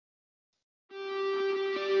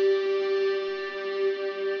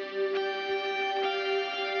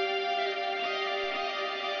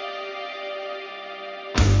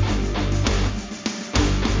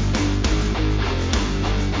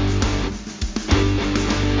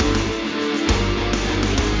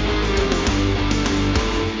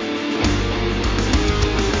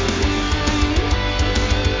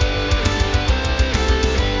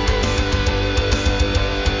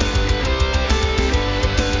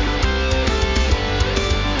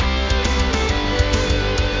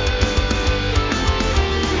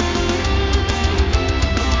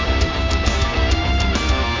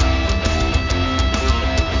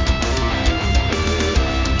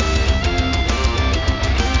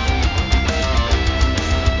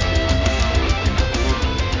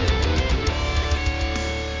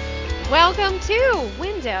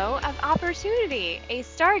Window of Opportunity, a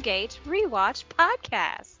Stargate rewatch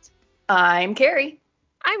podcast. I'm Carrie.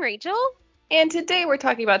 I'm Rachel. And today we're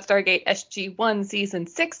talking about Stargate SG1 Season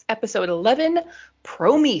 6, Episode 11,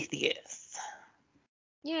 Prometheus.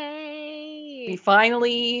 Yay! We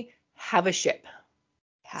finally have a ship.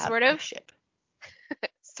 Sort of? A ship.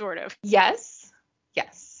 Sort of. Yes.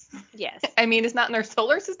 Yes. I mean, it's not in our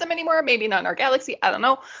solar system anymore. Maybe not in our galaxy. I don't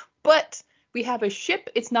know. But we have a ship.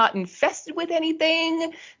 It's not infested with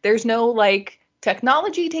anything. There's no,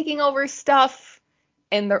 technology taking over stuff.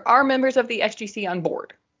 And there are members of the SGC on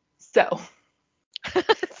board. So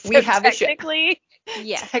we have a ship. Technically,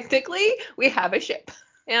 yes. Technically, we have a ship.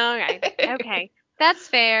 All right. Okay. That's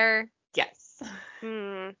fair. Yes.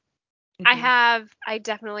 Mm. Mm-hmm. I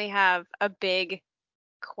definitely have a big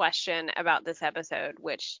question about this episode,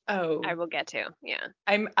 which I will get to. Yeah.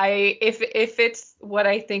 If it's what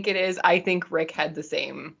I think it is, I think Rick had the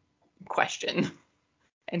same question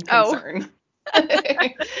and concern.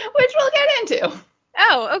 Which we'll get into.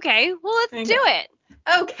 Oh, okay. Well, let's do it.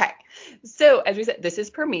 Okay. So, as we said, this is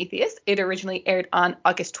Prometheus. It originally aired on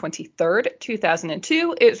August 23rd,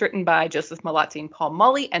 2002. It was written by Joseph Malazzi and Paul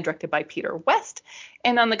Mully and directed by Peter West.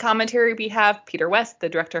 And on the commentary, we have Peter West, the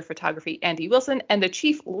director of photography, Andy Wilson, and the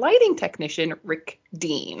chief lighting technician, Rick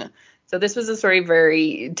Dean. So this was a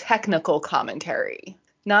very technical commentary.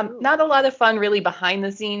 Not a lot of fun really behind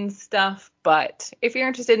the scenes stuff, but if you're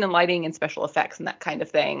interested in lighting and special effects and that kind of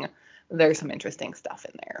thing, there's some interesting stuff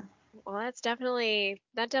in there. Well, that definitely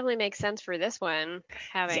makes sense for this one,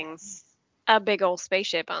 having a big old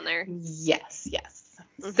spaceship on there. Yes.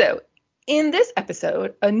 Mm-hmm. So, in this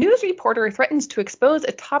episode, a news reporter threatens to expose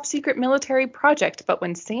a top secret military project, but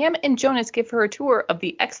when Sam and Jonas give her a tour of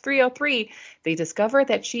the X-303, they discover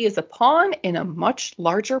that she is a pawn in a much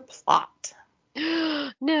larger plot.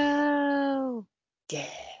 No!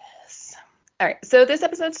 Yes. All right, so this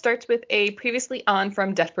episode starts with a previously on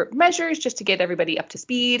from Desperate Measures, just to get everybody up to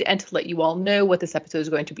speed and to let you all know what this episode is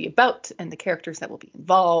going to be about and the characters that will be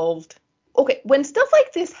involved. Okay, when stuff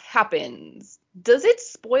like this happens, does it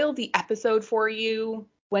spoil the episode for you?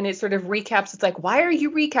 When it sort of recaps, it's like, why are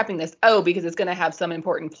you recapping this? Oh, because it's going to have some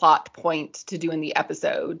important plot point to do in the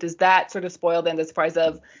episode. Does that sort of spoil then the surprise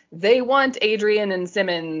of they want Adrian and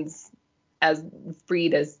Simmons as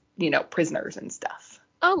freed as, prisoners and stuff?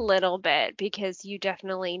 A little bit, because you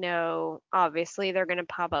definitely know, obviously, they're going to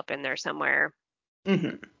pop up in there somewhere.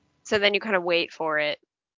 Mm-hmm. So then you kind of wait for it.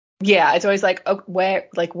 Yeah, it's always like, oh,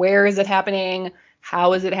 where is it happening?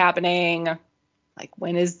 How is it happening? Like,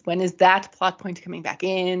 when is that plot point coming back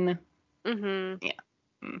in? Mm-hmm.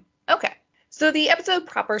 Yeah. Okay. So the episode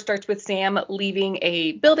proper starts with Sam leaving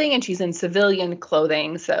a building and she's in civilian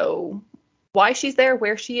clothing. So why she's there,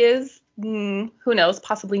 where she is, who knows?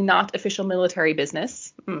 Possibly not official military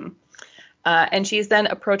business. And she's then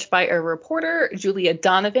approached by a reporter, Julia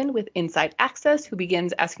Donovan, with inside access, who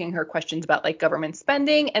begins asking her questions about government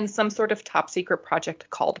spending and some sort of top secret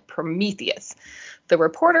project called Prometheus. The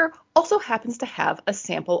reporter also happens to have a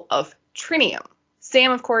sample of trinium.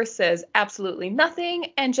 Sam, of course, says absolutely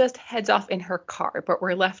nothing and just heads off in her car. But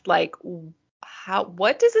we're left like,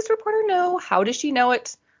 what does this reporter know? How does she know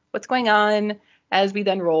it? What's going on? As we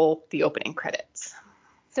then roll the opening credits.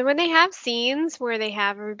 So when they have scenes where they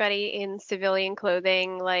have everybody in civilian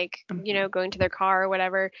clothing, going to their car or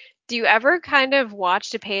whatever, do you ever kind of watch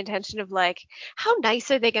to pay attention of how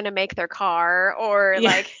nice are they going to make their car, or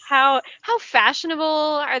how fashionable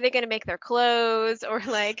are they going to make their clothes, or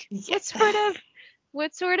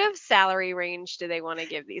what sort of salary range do they want to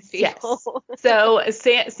give these people? Yes. So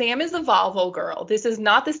Sam is a Volvo girl. This is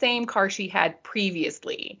not the same car she had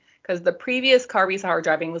previously, because the previous car we saw her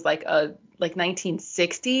driving was a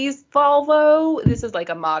 1960s Volvo. This is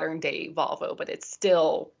a modern day Volvo, but it's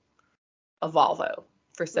still a Volvo.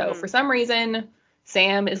 For some reason,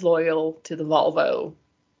 Sam is loyal to the Volvo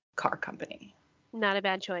car company. Not a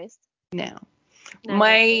bad choice. No.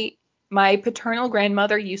 My paternal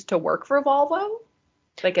grandmother used to work for Volvo,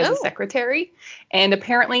 as a secretary. And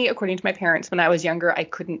apparently, according to my parents, when I was younger, I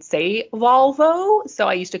couldn't say Volvo, so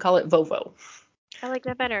I used to call it Vovo. I like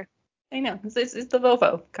that better. I know. This is the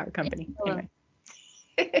Volvo car company. Anyway.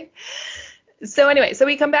 So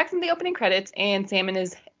we come back from the opening credits, and Sam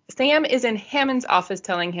is in Hammond's office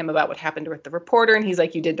telling him about what happened with the reporter, and he's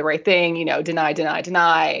like, you did the right thing,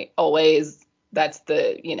 deny, always. That's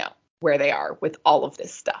where they are with all of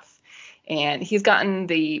this stuff. And he's gotten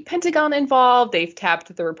the Pentagon involved. They've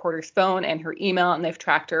tapped the reporter's phone and her email, and they've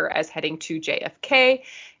tracked her as heading to JFK.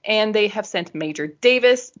 And they have sent Major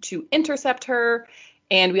Davis to intercept her.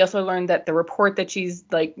 And we also learned that the report that she's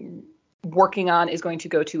working on is going to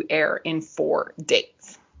go to air in 4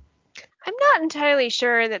 days. I'm not entirely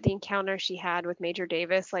sure that the encounter she had with Major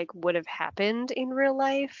Davis like would have happened in real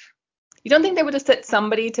life. You don't think they would have set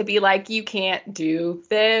somebody to be like, you can't do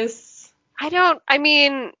this? I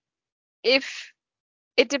mean, if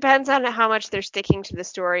it depends on how much they're sticking to the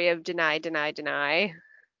story of deny, deny, deny.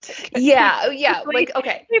 Yeah, yeah. Basically, Like,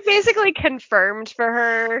 okay. they basically confirmed for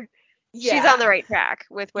her she's on the Yeah. right track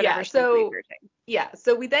with whatever Yeah. she's So, researching. yeah.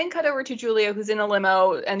 So we then cut over to Julia, who's in a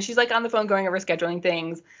limo, and she's like on the phone going over scheduling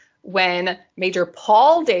things when Major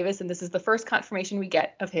Paul Davis, and this is the first confirmation we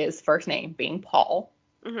get of his first name being Paul,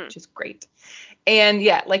 Hmm. which is great. And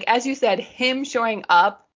yeah, like as you said, him showing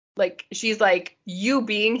up, like she's like, you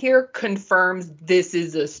being here confirms this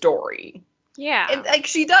is a story. And Yeah, like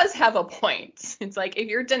she does have a point. It's like if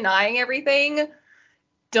you're denying everything,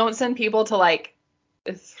 don't send people to like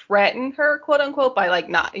threaten her, quote unquote, by like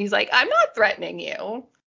not. He's like, I'm not threatening you,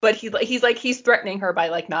 but he's threatening her by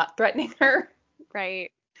like not threatening her.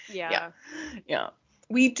 right. Yeah, Yeah. yeah.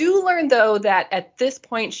 We do learn though that at this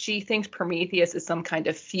point she thinks Prometheus is some kind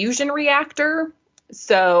of fusion reactor.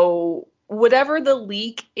 So whatever the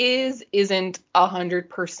leak is isn't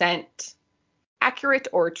 100% accurate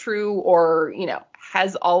or true or,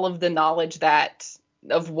 has all of the knowledge that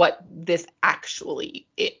of what this actually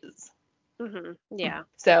is. Yeah.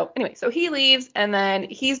 So anyway, so he leaves and then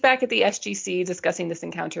he's back at the SGC discussing this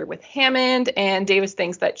encounter with Hammond, and Davis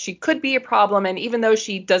thinks that she could be a problem, and even though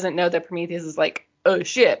she doesn't know that Prometheus is like a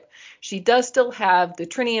ship, she does still have the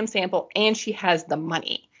trinium sample and she has the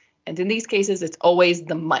money. And in these cases, it's always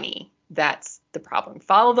the money that's the problem.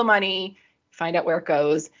 Follow the money, find out where it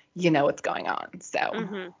goes, you know what's going on. So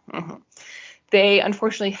Hmm. mhm. They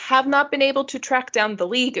unfortunately have not been able to track down the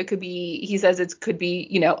leak. It could be, he says it could be,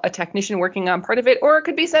 a technician working on part of it, or it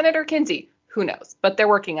could be Senator Kinsey. Who knows? But they're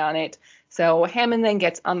working on it. So Hammond then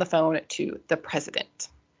gets on the phone to the president.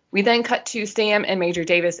 We then cut to Sam and Major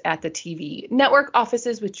Davis at the TV network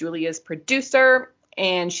offices with Julia's producer.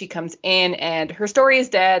 And she comes in and her story is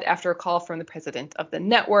dead after a call from the president of the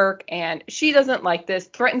network. And she doesn't like this,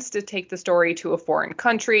 threatens to take the story to a foreign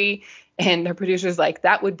country. And her producer's like,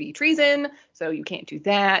 that would be treason. So you can't do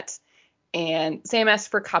that. And Sam asks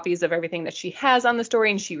for copies of everything that she has on the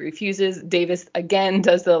story and she refuses. Davis again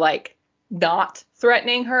does the like not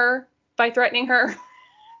threatening her by threatening her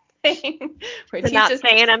thing. Where The he's not just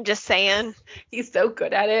saying, I'm just saying. he's so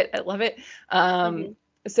good at it. I love it. Hmm.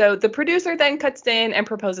 So the producer then cuts in and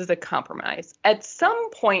proposes a compromise. At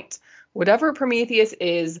some point, whatever Prometheus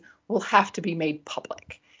is will have to be made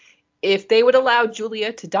public. If they would allow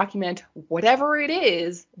Julia to document whatever it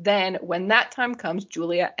is, then when that time comes,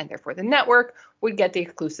 Julia and therefore the network would get the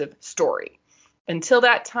exclusive story. Until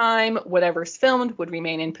that time, whatever's filmed would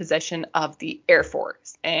remain in possession of the Air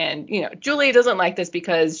Force. And, Julia doesn't like this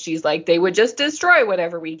because she's like, they would just destroy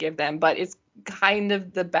whatever we give them, but it's kind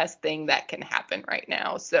of the best thing that can happen right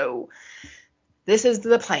now. So this is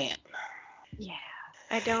the plan. Yeah.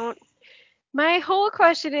 I don't. My whole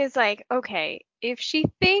question is like, okay, if she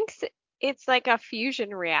thinks it's like a fusion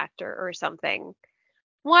reactor or something,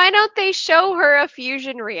 why don't they show her a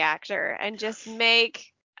fusion reactor and just make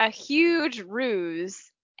a huge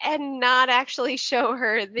ruse and not actually show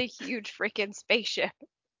her the huge freaking spaceship?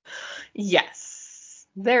 Yes,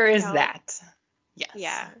 there You is know? that. Yes.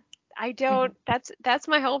 Yeah. I don't that's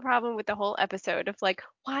my whole problem with the whole episode of like,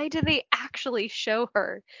 why do they actually show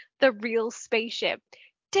her the real spaceship?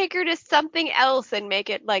 Take her to something else and make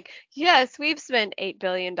it like, yes, we've spent $8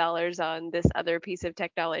 billion on this other piece of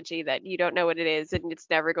technology that you don't know what it is and it's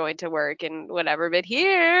never going to work and whatever, but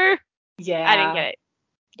here I didn't Yeah. get it.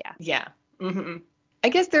 Yeah. Yeah. hmm I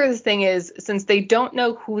guess the thing is, since they don't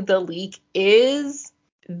know who the leak is,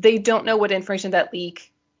 they don't know what information that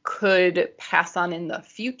leak could pass on in the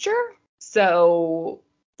future. So,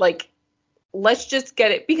 like, let's just get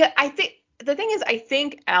it. Because I think the thing is, I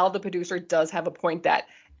think Al, the producer, does have a point that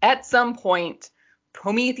at some point,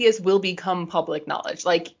 Prometheus will become public knowledge.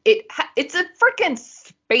 Like, it's a freaking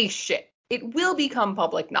spaceship. It will become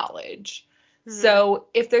public knowledge. Hmm. So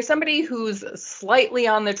if there's somebody who's slightly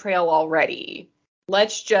on the trail already,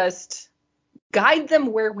 let's just guide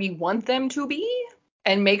them where we want them to be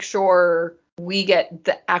and make sure we get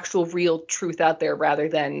the actual real truth out there rather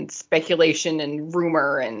than speculation and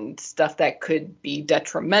rumor and stuff that could be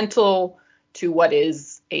detrimental to what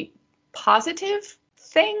is a positive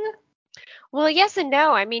thing. Well, yes and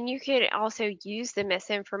no. I mean, you could also use the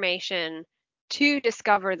misinformation to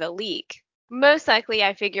discover the leak. Most likely,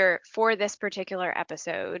 I figure for this particular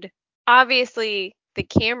episode, obviously the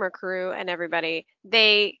camera crew and everybody,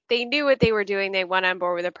 they knew what they were doing. They went on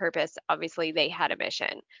board with a purpose. Obviously, they had a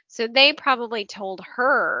mission. So they probably told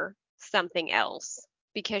her something else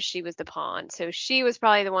because she was the pawn. So she was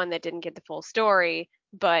probably the one that didn't get the full story,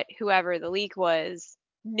 but whoever the leak was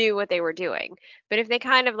knew what they were doing. But if they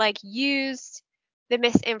kind of like used the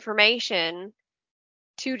misinformation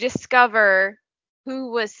to discover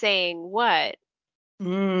who was saying what, they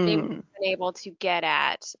would Mm. have been able to get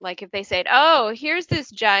at, like if they said, "Oh, here's this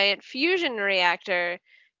giant fusion reactor,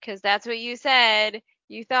 because that's what you said,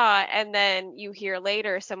 you thought," and then you hear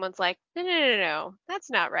later someone's like, "No, no, no, no, that's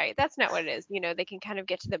not right. That's not what it is." They can kind of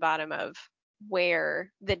get to the bottom of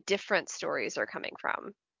where the different stories are coming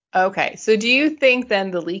from. Okay. So do you think then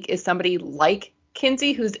the leak is somebody like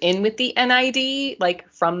Kinsey who's in with the NID, like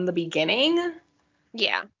from the beginning?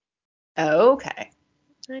 Yeah, Okay.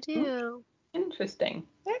 I do. Interesting.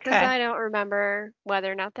 Because Okay. I don't remember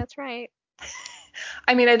whether or not that's right.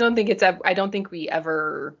 I mean, I don't think we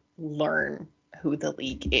ever learn who the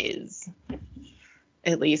leak is.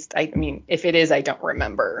 At least, I mean, if it is, I don't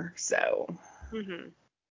remember. So, Hmm.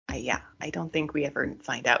 yeah, I don't think we ever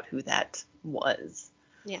find out who that was.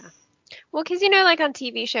 Yeah. Well, because like on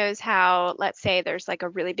TV shows, how let's say there's like a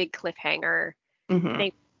really big cliffhanger, Mm-hmm.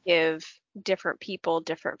 they give different people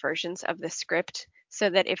different versions of the script so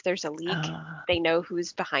that if there's a leak, Uh, they know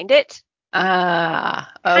who's behind it. Kind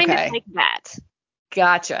of okay. like that.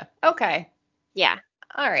 Gotcha. Okay. Yeah.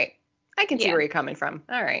 All right. I can see Yeah. where you're coming from.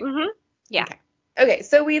 All right. Yeah. Okay. Okay,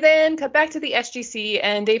 so we then cut back to the SGC,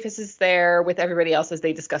 and Davis is there with everybody else as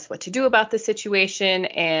they discuss what to do about the situation.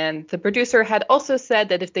 And the producer had also said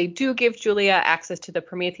that if they do give Julia access to the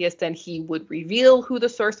Prometheus, then he would reveal who the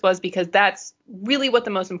source was, because that's really what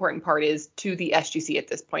the most important part is to the SGC at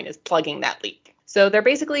this point, is plugging that leak. So they're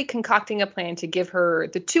basically concocting a plan to give her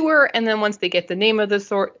the tour, and then once they get the name of the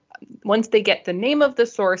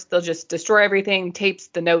source, they'll just destroy everything, tapes,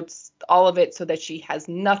 the notes, all of it, so that she has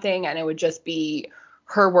nothing, and it would just be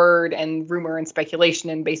her word and rumor and speculation,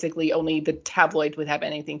 and basically only the tabloid would have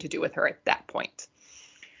anything to do with her at that point.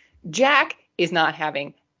 Jack is not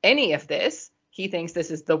having any of this. He thinks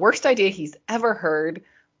this is the worst idea he's ever heard,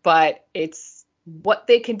 but it's what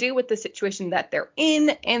they can do with the situation that they're in.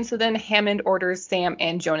 And so then Hammond orders Sam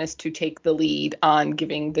and Jonas to take the lead on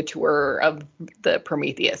giving the tour of the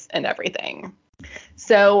Prometheus and everything.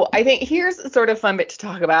 So I think here's a sort of fun bit to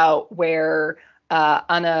talk about where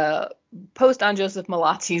on a post on Joseph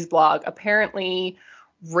Malazzi's blog, apparently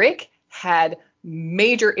Rick had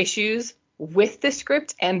major issues with the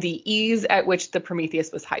script and the ease at which the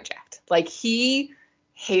Prometheus was hijacked. Like, he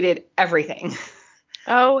hated everything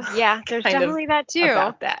Oh, yeah. There's kind of definitely that too.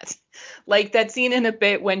 about that. Like that scene in a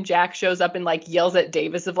bit when Jack shows up and like yells at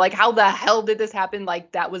Davis of like, how the hell did this happen?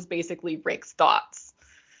 Like, that was basically Rick's thoughts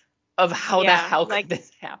of how the Yeah. hell could Like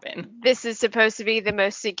this happen. this is supposed to be the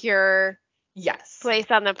most secure Yes. place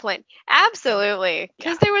on the planet. Absolutely. Yeah.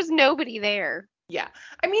 Because there was nobody there. Yeah.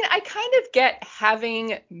 I mean, I kind of get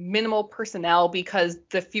having minimal personnel because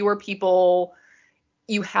the fewer people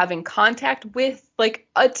you have in contact with, like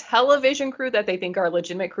a television crew that they think are a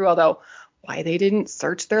legitimate crew, although why they didn't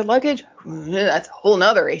search their luggage, that's a whole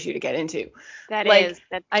nother issue to get into. Like,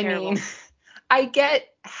 That's I terrible. mean, I get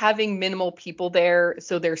having minimal people there,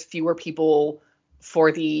 so there's fewer people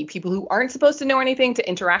for the people who aren't supposed to know anything to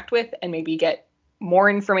interact with and maybe get more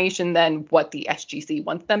information than what the SGC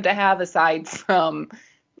wants them to have, aside from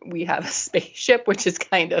we have a spaceship, which is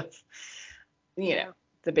kind of, Yeah.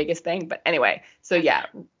 the biggest thing. But anyway, so yeah.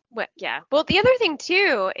 Well, yeah. Well, the other thing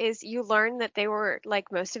too is you learn that they were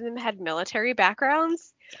like most of them had military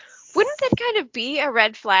backgrounds. Wouldn't that kind of be a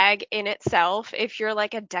red flag in itself if you're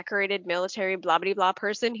like a decorated military blah blah blah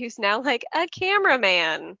person who's now like a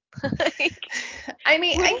cameraman? Like, I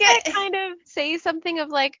mean, I wouldn't that get, kind of say something of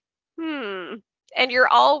like, and you're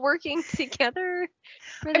all working together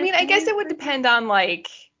for I this mean, I guess news it would person? depend on like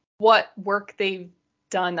what work they've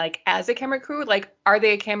done, like as a camera crew. Like, are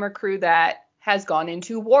they a camera crew that has gone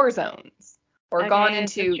into war zones or gone Okay,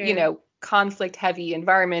 that's into, true. conflict heavy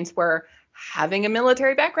environments where having a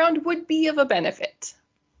military background would be of a benefit?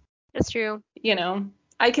 That's true. You know,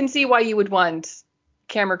 I can see why you would want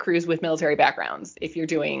camera crews with military backgrounds if you're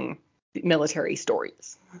doing military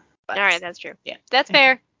stories. All But right, that's true. yeah, That's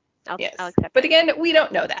fair. I'll yes. accept But it. again, we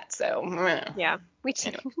don't know that. So Yeah,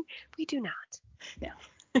 anyway, we do not.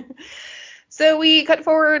 no. So we cut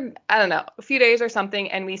forward, I don't know, a few days or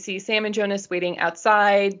something, and we see Sam and Jonas waiting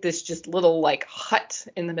outside this just little like hut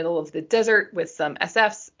in the middle of the desert with some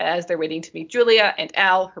SFs as they're waiting to meet Julia and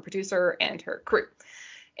Al, her producer, and her crew.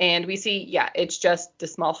 And we see, yeah, it's just a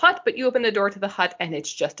small hut, but you open the door to the hut and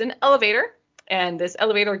it's just an elevator. And this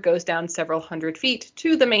elevator goes down several hundred feet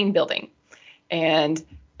to the main building. And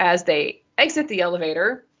as they exit the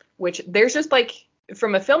elevator, which there's just like,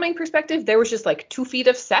 from a filming perspective, there was just like 2 feet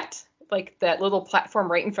of set. like that little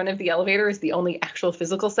platform right in front of the elevator is the only actual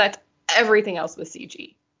physical set. Everything else was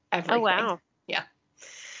CG. Oh, Everything. wow. Yeah.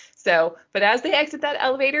 So, but as they exit that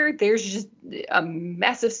elevator, there's just a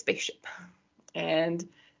massive spaceship. And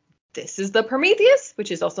this is the Prometheus,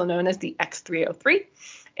 which is also known as the X-303.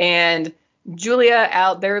 And Julia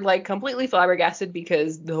out there like completely flabbergasted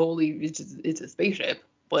because it's a spaceship.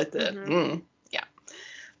 What the? Yeah.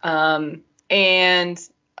 And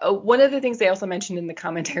one of the things they also mentioned in the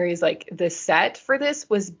commentary is like the set for this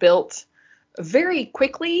was built very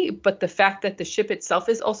quickly, but the fact that the ship itself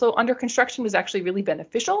is also under construction was actually really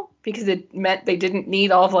beneficial because it meant they didn't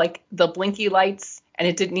need all of like the blinky lights and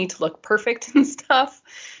it didn't need to look perfect and stuff.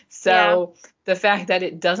 So the fact that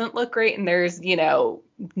it doesn't look great and there's,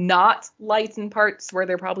 not lights in parts where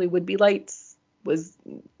there probably would be lights was,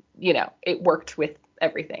 it worked with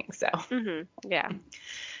everything. So. Yeah.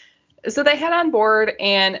 So they head on board,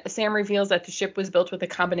 and Sam reveals that the ship was built with a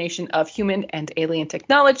combination of human and alien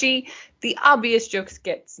technology. The obvious jokes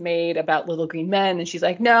gets made about little green men, and she's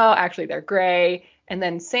like, no, actually they're gray. And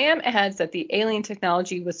then Sam adds that the alien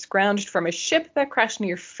technology was scrounged from a ship that crashed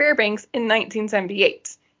near Fairbanks in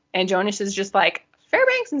 1978. And Jonas is just like,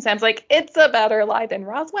 Fairbanks? And Sam's like, it's a better lie than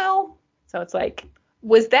Roswell. So it's like,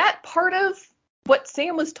 was that part of what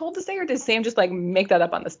Sam was told to say, or did Sam just like make that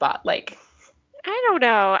up on the spot? Like... I don't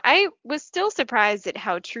know. I was still surprised at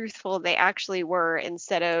how truthful they actually were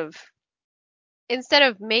instead of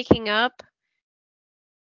making up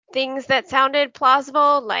things that sounded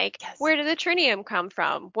plausible, like where did the tritium come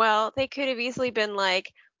from? Well, they could have easily been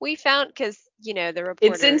like, we found, because the reporter,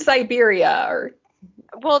 it's in Siberia, or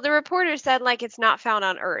the reporter said like it's not found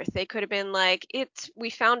on Earth. They could have been like, we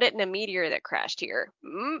found it in a meteor that crashed here.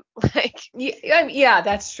 Like, yeah,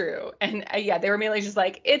 that's true. And they were mainly just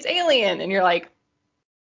like, it's alien, and you're like,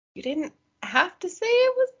 you didn't have to say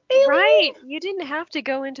it was alien, right? You didn't have to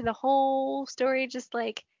go into the whole story. Just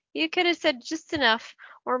like you could have said just enough,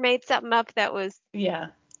 or made something up that was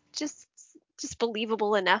just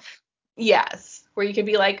believable enough. Yes, where you could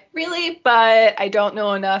be like, really, but I don't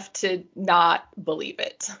know enough to not believe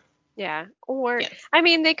it. Yeah. Or I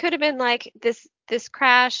mean, they could have been like this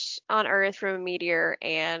crash on Earth from a meteor,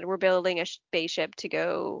 and we're building a spaceship to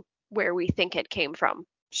go where we think it came from.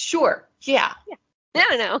 Sure. Yeah. I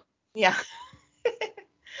don't know. Yeah.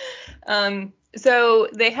 So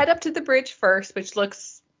they head up to the bridge first, which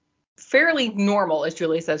looks fairly normal, as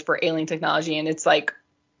Julie says, for alien technology. And it's like,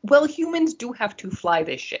 well, humans do have to fly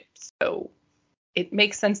this ship. So it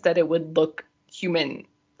makes sense that it would look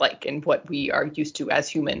human-like in what we are used to as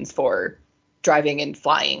humans for driving and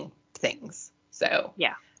flying things. So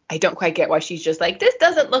yeah, I don't quite get why she's just like, this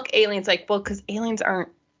doesn't look alien. It's like, well, because aliens aren't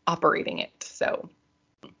operating it. So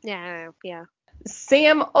yeah.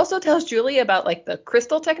 Sam also tells Julie about like the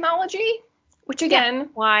crystal technology, which again,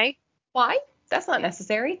 why? That's not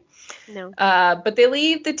necessary. No. But they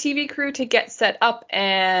leave the TV crew to get set up,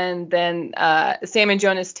 and then Sam and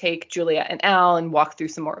Jonas take Julia and Al and walk through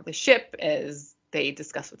some more of the ship as they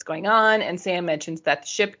discuss what's going on. And Sam mentions that the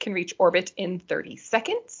ship can reach orbit in 30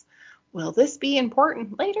 seconds. Will this be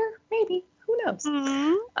important later? Maybe. Who knows?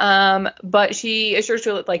 But she assures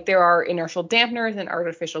Julia like there are inertial dampeners and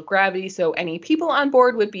artificial gravity, so any people on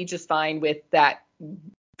board would be just fine with that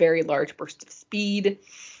very large burst of speed.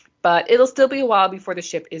 But it'll still be a while before the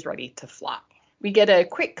ship is ready to fly. We get a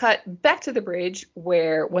quick cut back to the bridge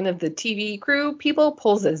where one of the TV crew people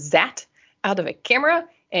pulls a Zat out of a camera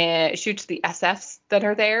and shoots the SFs that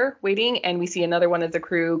are there waiting. And we see another one of the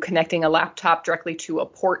crew connecting a laptop directly to a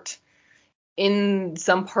port in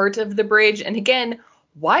some part of the bridge. And again,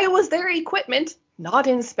 why was their equipment not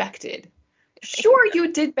inspected? Sure,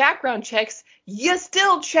 you did background checks. You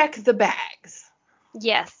still check the bags.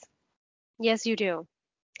 Yes, you do.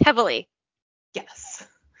 Heavily. Yes.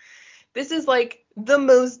 This is like the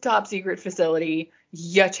most top secret facility.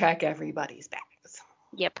 You check everybody's bags.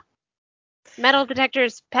 Yep. Metal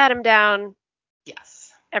detectors, pat them down.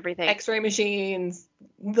 Yes. Everything. X-ray machines,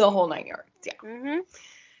 the whole 9 yards.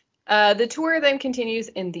 Yeah. The tour then continues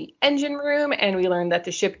in the engine room, and we learn that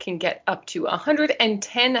the ship can get up to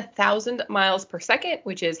 110,000 miles per second,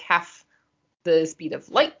 which is half the speed of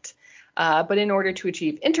light. But in order to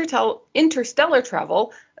achieve interstellar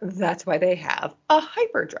travel, that's why they have a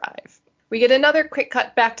hyperdrive. We get another quick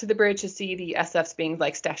cut back to the bridge to see the SFs being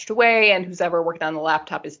like stashed away, and who's ever working on the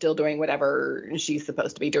laptop is still doing whatever she's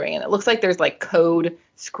supposed to be doing. And it looks like there's like code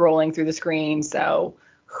scrolling through the screen, so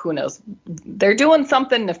who knows? They're doing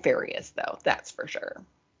something nefarious, though, that's for sure.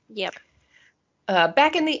 Yep.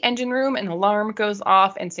 Back in the engine room, an alarm goes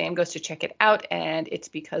off, and Sam goes to check it out, and it's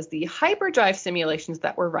because the hyperdrive simulations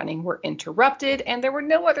that were running were interrupted, and there were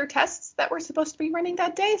no other tests that were supposed to be running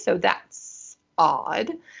that day, so that's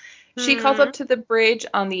odd. She calls Hmm. up to the bridge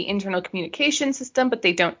on the internal communication system, but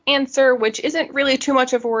they don't answer, which isn't really too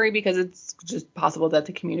much of a worry because it's just possible that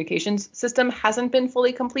the communications system hasn't been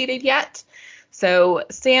fully completed yet. So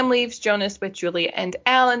Sam leaves Jonas with Julia and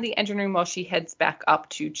Al in the engine room while she heads back up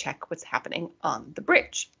to check what's happening on the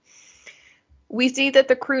bridge. We see that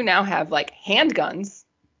the crew now have like handguns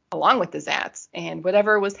along with the Zats, and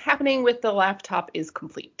whatever was happening with the laptop is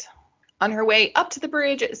complete. On her way up to the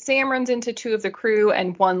bridge, Sam runs into two of the crew,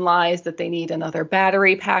 and one lies that they need another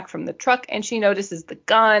battery pack from the truck, and she notices the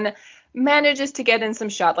gun, manages to get in some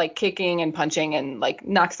shot, like kicking and punching, and like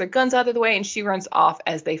knocks their guns out of the way, and she runs off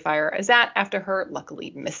as they fire a Zat after her,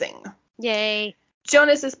 luckily missing. Yay.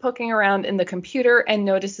 Jonas is poking around in the computer and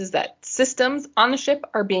notices that systems on the ship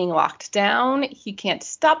are being locked down. He can't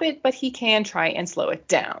stop it, but he can try and slow it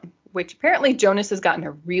down, which apparently Jonas has gotten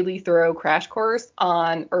a really thorough crash course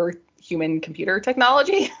on Earth human computer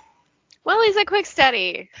technology. Well, he's a quick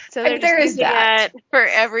study, so I they're mean, just there is using that. it for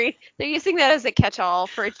they're using that as a catch-all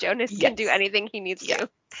for Jonas can do Yes. anything he needs Yeah. to.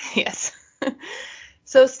 Yes.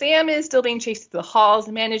 So Sam is still being chased through the halls,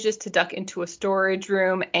 manages to duck into a storage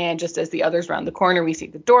room, and just as the others round the corner, we see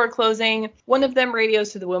the door closing. One of them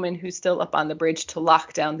radios to the woman who's still up on the bridge to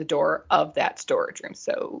lock down the door of that storage room.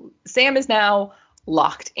 So Sam is now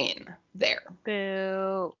locked in there.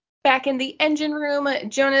 Boo. Back in the engine room,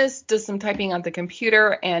 Jonas does some typing on the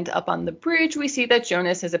computer, and up on the bridge, we see that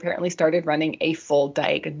Jonas has apparently started running a full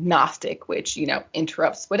diagnostic, which,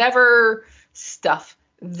 interrupts whatever stuff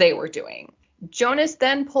they were doing. Jonas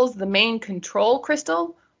then pulls the main control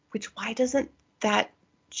crystal, which why doesn't that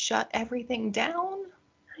shut everything down?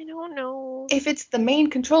 I don't know. If it's the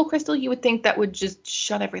main control crystal, you would think that would just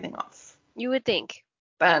shut everything off. You would think.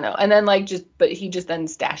 I don't know. And then but he just then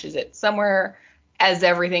stashes it somewhere as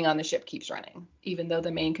everything on the ship keeps running, even though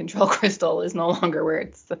the main control crystal is no longer where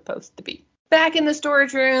it's supposed to be. Back in the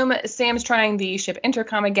storage room, Sam's trying the ship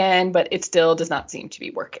intercom again, but it still does not seem to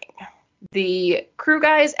be working. The crew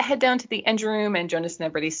guys head down to the engine room, and Jonas and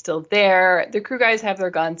everybody's still there. The crew guys have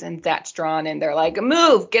their guns, and that's drawn, and they're like,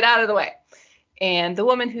 move, get out of the way. And the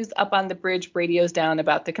woman who's up on the bridge radios down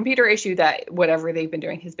about the computer issue that whatever they've been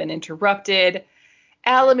doing has been interrupted.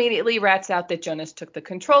 Al immediately rats out that Jonas took the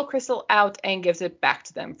control crystal out and gives it back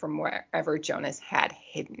to them from wherever Jonas had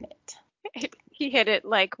hidden it. He hit it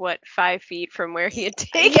 5 feet from where he had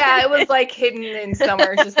taken Yeah, it was it. hidden in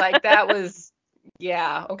somewhere. It's just that was,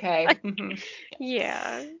 yeah, okay.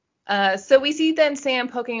 Yeah. So we see then Sam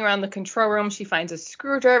poking around the control room. She finds a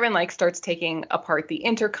screwdriver and starts taking apart the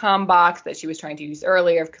intercom box that she was trying to use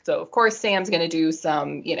earlier. So of course Sam's gonna do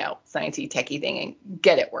some, sciencey techie thing and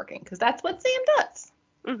get it working because that's what Sam does.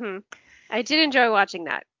 Mm-hmm. I did enjoy watching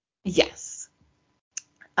that. Yes.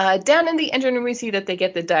 Down in the engine room, we see that they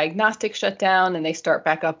get the diagnostic shut down and they start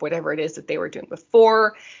back up whatever it is that they were doing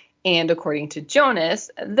before. And according to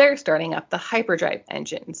Jonas, they're starting up the hyperdrive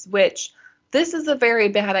engines, which this is a very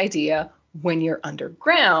bad idea when you're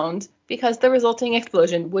underground because the resulting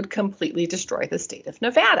explosion would completely destroy the state of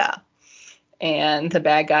Nevada. And the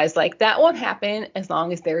bad guy's like, that won't happen as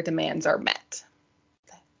long as their demands are met.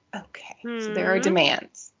 Okay, so there are Hmm.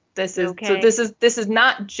 demands. This Okay. is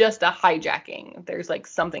not just a hijacking. There's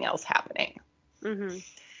something else happening. Mm-hmm.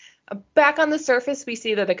 Back on the surface, we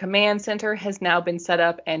see that a command center has now been set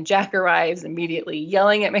up, and Jack arrives immediately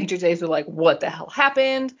yelling at Major Davis with what the hell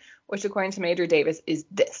happened? Which, according to Major Davis, is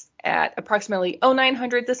this. At approximately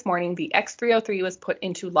 0900 this morning, the X-303 was put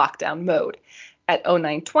into lockdown mode. At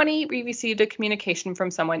 0920, we received a communication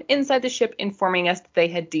from someone inside the ship informing us that they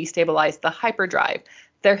had destabilized the hyperdrive.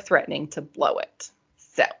 They're threatening to blow it.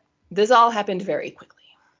 So, this all happened very quickly.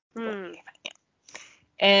 Hmm.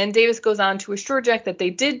 And Davis goes on to assure Jack that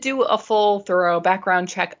they did do a full, thorough background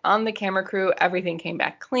check on the camera crew. Everything came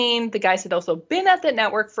back clean. The guys had also been at the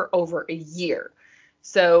network for over a year.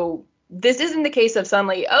 So this isn't the case of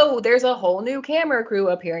suddenly, there's a whole new camera crew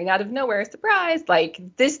appearing out of nowhere. Surprise!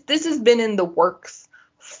 This has been in the works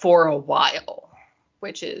for a while,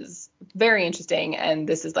 which is very interesting. And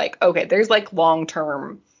this is okay, there's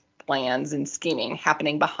long-term plans and scheming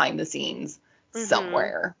happening behind the scenes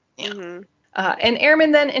somewhere. Yeah. Mm-hmm. An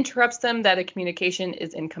airman then interrupts them that a communication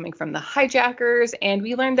is incoming from the hijackers, and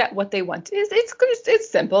we learned that what they want is it's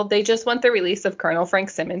simple. They just want the release of Colonel Frank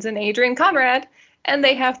Simmons and Adrian Conrad, and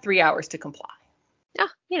they have 3 hours to comply. Oh,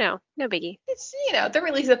 no biggie. It's the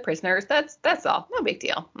release of prisoners. That's all. No big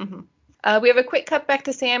deal. Mm-hmm. We have a quick cut back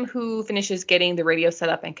to Sam, who finishes getting the radio set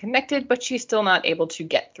up and connected, but she's still not able to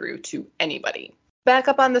get through to anybody. Back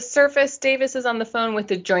up on the surface, Davis is on the phone with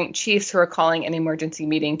the Joint Chiefs, who are calling an emergency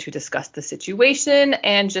meeting to discuss the situation,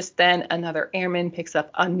 and just then another airman picks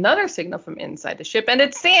up another signal from inside the ship, and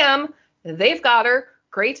it's Sam. They've got her.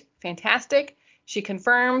 Great. Fantastic. She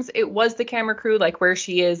confirms it was the camera crew, like where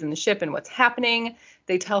she is in the ship and what's happening.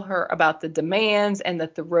 They tell her about the demands and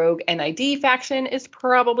that the rogue NID faction is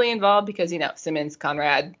probably involved because, Simmons,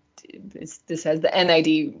 Conrad, this has the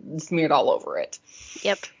NID smeared all over it.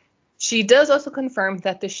 Yep. She does also confirm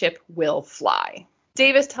that the ship will fly.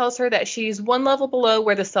 Davis tells her that she's one level below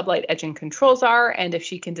where the sublight engine controls are, and if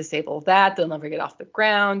she can disable that, they'll never get off the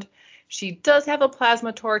ground. She does have a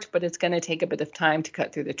plasma torch, but it's going to take a bit of time to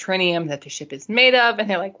cut through the trinium that the ship is made of, and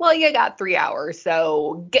they're like, well, you got 3 hours,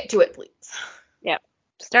 so get to it, please. Yep.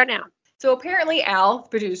 Start now. So apparently Al, the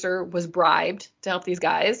producer, was bribed to help these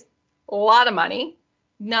guys. A lot of money.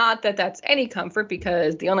 Not that that's any comfort,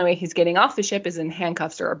 because the only way he's getting off the ship is in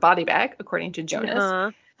handcuffs or a body bag, according to Jonas.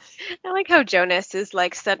 Uh-huh. I like how Jonas is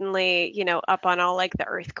like suddenly, up on all like the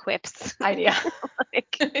Earth quips. Idea.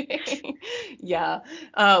 Yeah.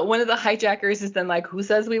 One of the hijackers is then like, who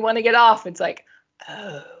says we want to get off? It's like,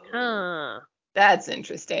 oh, that's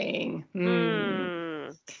interesting.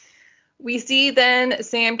 We see then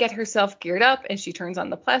Sam get herself geared up, and she turns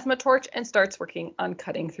on the plasma torch and starts working on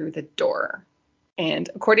cutting through the door. And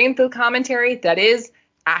according to the commentary, that is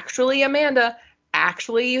actually Amanda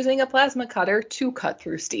actually using a plasma cutter to cut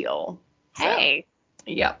through steel. Hey.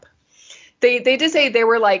 So, yep. They did say there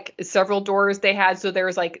were like several doors they had. So there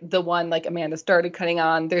was like the one like Amanda started cutting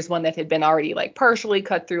on. There's one that had been already like partially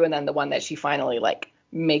cut through, and then the one that she finally like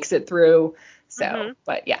makes it through. So,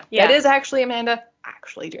 but yeah, that is actually Amanda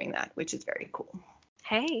actually doing that, which is very cool.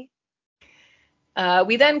 Hey.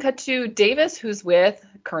 We then cut to Davis, who's with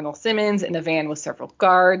Colonel Simmons in a van with several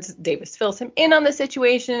guards. Davis fills him in on the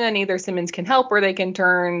situation, and either Simmons can help or they can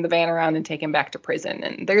turn the van around and take him back to prison.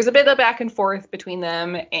 And there's a bit of back and forth between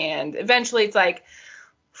them, and eventually it's like,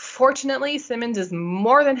 fortunately, Simmons is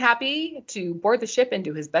more than happy to board the ship and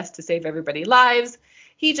do his best to save everybody's lives.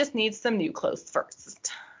 He just needs some new clothes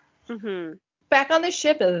first. Back on the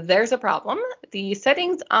ship, there's a problem. The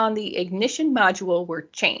settings on the ignition module were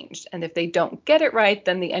changed, and if they don't get it right,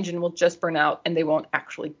 then the engine will just burn out and they won't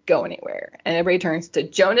actually go anywhere. And everybody turns to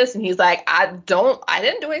Jonas, and he's like, I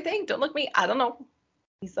didn't do anything. Don't look at me. I don't know.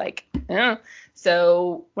 He's like, yeah.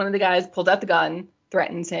 So one of the guys pulled out the gun,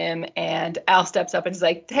 threatens him, and Al steps up and is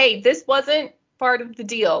like, hey, this wasn't part of the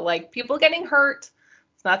deal. Like, people getting hurt.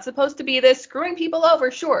 It's not supposed to be this. Screwing people over,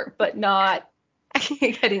 sure, but not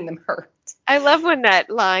getting them hurt. I love when that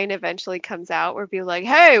line eventually comes out where people are like,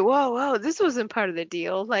 hey, whoa, this wasn't part of the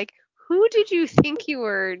deal. Like, who did you think you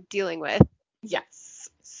were dealing with? Yes.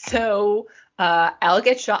 So Al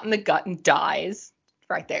gets shot in the gut and dies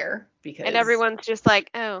right there. And everyone's just like,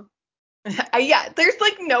 oh. Yeah, there's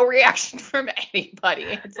like no reaction from anybody.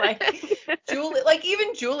 It's like Julia, like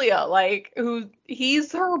even Julia, like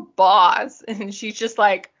he's her boss, and she's just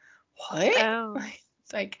like, what? Oh.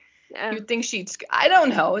 It's like you'd think I don't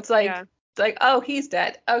know. It's like it's like, oh, he's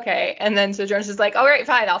dead. Okay. And then so Jonas is like, all right,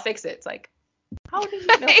 fine, I'll fix it. It's like, how do you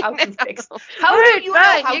know how to fix? How do you know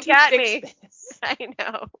how to fix this? I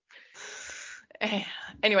know.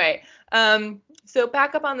 Anyway, so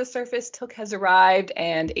back up on the surface, Took has arrived,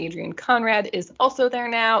 and Adrian Conrad is also there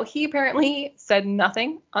now. He apparently said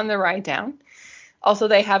nothing on the ride down. Also,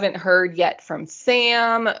 they haven't heard yet from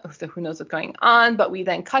Sam, so who knows what's going on, but we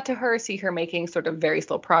then cut to her, see her making sort of very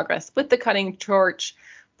slow progress with the cutting torch,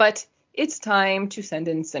 but it's time to send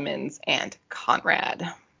in Simmons and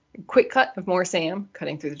Conrad. Quick cut of more Sam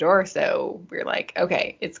cutting through the door, so we're like,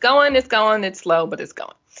 okay, it's going, it's slow, but it's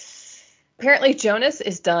going. Apparently Jonas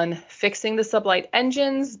is done fixing the sublight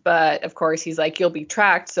engines, but of course he's like, you'll be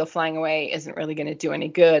tracked, so flying away isn't really going to do any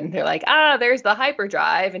good. And they're like, there's the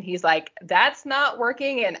hyperdrive. And he's like, that's not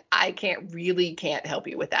working, and I can't help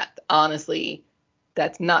you with that. Honestly,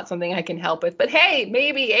 that's not something I can help with. But hey,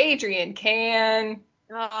 maybe Adrian can.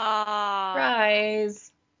 Rise.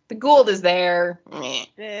 The Gould is there.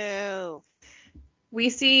 Ew. We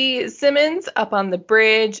see Simmons up on the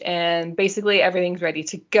bridge, and basically everything's ready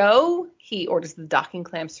to go. He orders the docking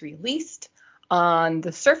clamps released. On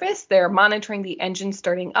the surface, they're monitoring the engine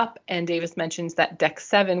starting up, and Davis mentions that Deck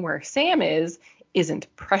 7, where Sam is, isn't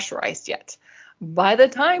pressurized yet. By the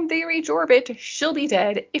time they reach orbit, she'll be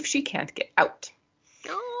dead if she can't get out.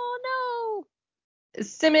 Oh, no.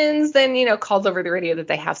 Simmons then, calls over the radio that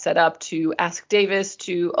they have set up to ask Davis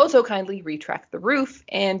to also kindly retract the roof,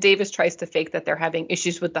 and Davis tries to fake that they're having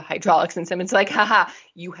issues with the hydraulics, and Simmons is like, haha,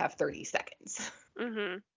 you have 30 seconds.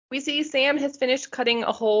 We see Sam has finished cutting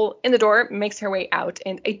a hole in the door, makes her way out.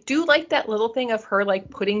 And I do like that little thing of her like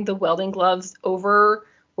putting the welding gloves over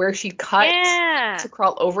where she cut Yeah. to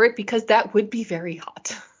crawl over it, because that would be very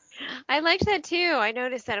hot. I liked that too. I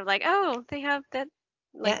noticed that. I'm like, oh, they have that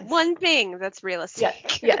like Yes. one thing that's Yeah.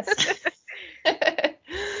 realistic. Yes.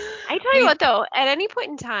 I tell you we what though, at any point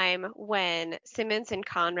in time when Simmons and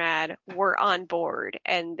Conrad were on board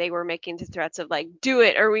and they were making the threats of like, do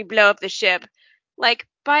it or we blow up the ship, like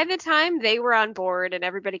by the time they were on board and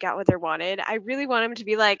everybody got what they wanted, I really want them to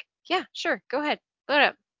be like, yeah, sure, go ahead, blow it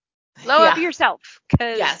up, blow up Yeah. yourself,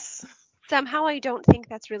 because Yes. somehow I don't think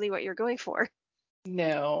that's really what you're going for.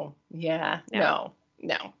 No. Yeah. No. No.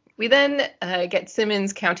 No. We then get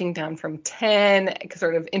Simmons counting down from 10,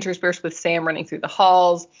 sort of interspersed with Sam running through the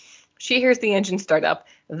halls. She hears the engine start up.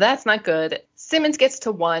 That's not good. Simmons gets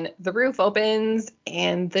to 1. The roof opens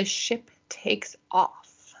and the ship takes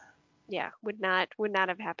off. Yeah, would not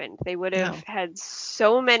have happened. They would have No. had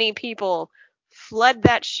so many people flood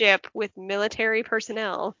that ship with military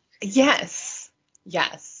personnel. Yes.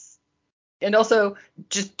 Yes. And also,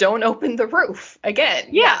 just don't open the roof again.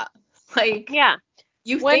 Yeah, Yeah. Like, yeah.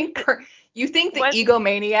 you Once, think you think the once,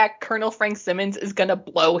 egomaniac Colonel Frank Simmons is gonna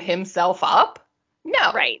blow himself up?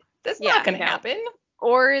 No, right. that's not Yeah, gonna no. happen.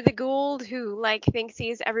 Or the Gould who like thinks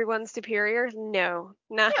he's everyone's superior. No,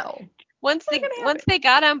 nah. No, Once not they gonna happen. once they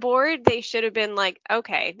got on board, they should have been like,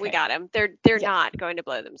 okay, we Okay. got him. They're Yeah, not going to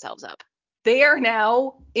blow themselves up. they are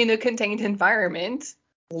now in a contained environment.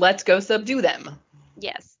 Let's go subdue them.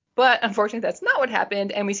 Yes. But unfortunately, that's not what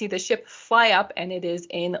happened, and we see the ship fly up, and it is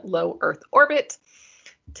in low Earth orbit.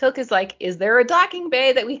 Tilk is like, is there a docking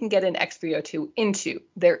bay that we can get an X-302 into?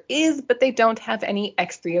 There is, but they don't have any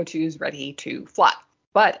X-302s ready to fly.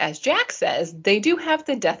 But as Jack says, they do have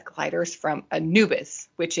the death gliders from Anubis,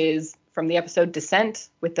 which is from the episode Descent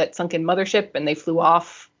with that sunken mothership, and they flew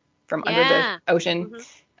off from under the Yeah. ocean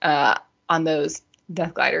Hmm. on those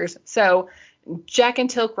death gliders. So Jack and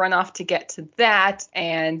Tilk run off to get to that,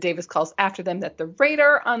 and Davis calls after them that the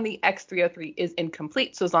radar on the X-303 is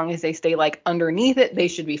incomplete, so as long as they stay like underneath it, they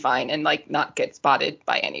should be fine and like not get spotted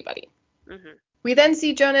by anybody. Hmm. We then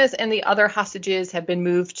see Jonas and the other hostages have been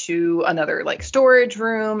moved to another like storage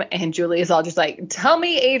room, and Julie is all just like, tell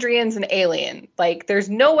me Adrian's an alien. Like, there's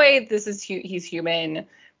no way this is he's human.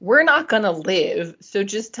 We're not gonna live, so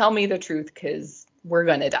just tell me the truth because we're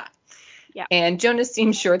gonna die. Yeah. And Jonas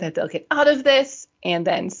seems sure that they'll get out of this. And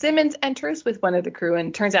then Simmons enters with one of the crew,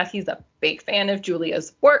 and turns out he's a big fan of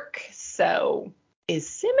Julia's work. So is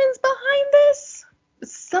Simmons behind this?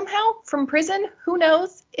 Somehow from prison? Who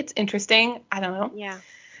knows? It's interesting. I don't know.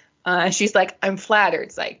 Yeah. She's like, I'm flattered.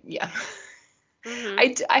 It's like, yeah. Hmm.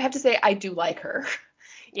 I have to say, I do like her.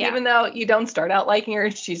 Yeah. Even though you don't start out liking her,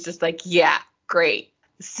 she's just like, yeah, great.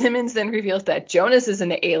 Simmons then reveals that Jonas is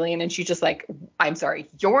an alien, and she's just like, I'm sorry,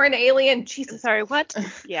 you're an alien? I'm Jesus. sorry, what?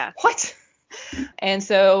 Yeah. What? And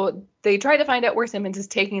so they try to find out where Simmons is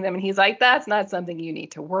taking them, and he's like, that's not something you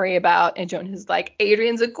need to worry about. And Jonas is like,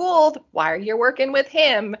 Adrian's a Gould. Why are you working with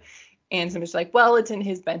him? And Simmons is like, well, it's in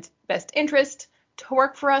his best interest to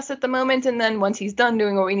work for us at the moment, and then once he's done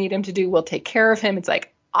doing what we need him to do, we'll take care of him. It's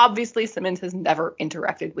like, obviously Simmons has never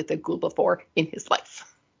interacted with a Gould before in his life.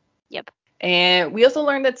 Yep. And we also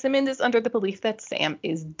learned that Simmons is under the belief that Sam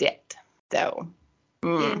is dead. So,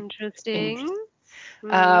 Interesting. interesting.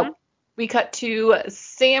 Hmm. We cut to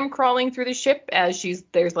Sam crawling through the ship as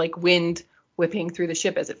there's like wind whipping through the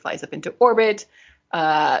ship as it flies up into orbit.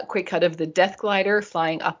 Quick cut of the Death Glider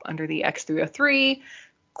flying up under the X-303.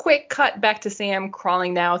 Quick cut back to Sam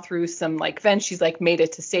crawling now through some like vents. She's like made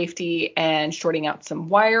it to safety and shorting out some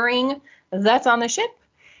wiring that's on the ship.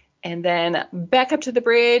 And then back up to the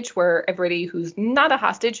bridge where everybody who's not a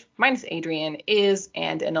hostage, minus Adrian, is,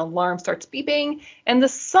 and an alarm starts beeping, and the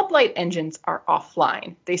sublight engines are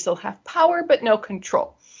offline. They still have power, but no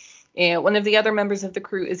control. And one of the other members of the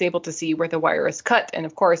crew is able to see where the wire is cut, and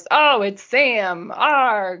of course, oh, it's Sam!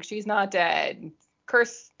 Arg, she's not dead.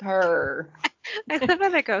 Curse her. I love how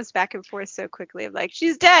that goes back and forth so quickly. I'm like,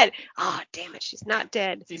 she's dead. Oh, damn it, she's not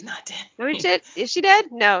dead. She's not dead. No, is she dead?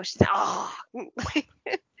 No, she's oh.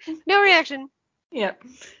 No reaction. Yeah.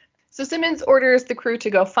 So Simmons orders the crew to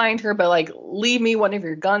go find her, but like, leave me one of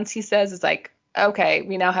your guns, he says. It's like, okay,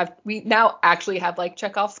 we now actually have like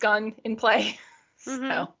Chekhov's gun in play.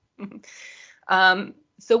 Hmm. So,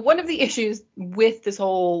 so one of the issues with this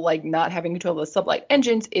whole like not having control of the sublight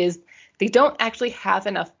engines is they don't actually have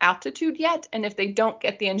enough altitude yet, and if they don't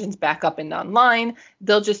get the engines back up and online,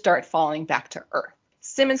 they'll just start falling back to Earth.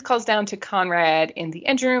 Simmons calls down to Conrad in the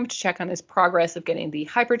engine room to check on his progress of getting the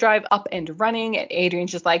hyperdrive up and running. And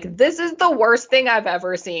Adrian's just like, this is the worst thing I've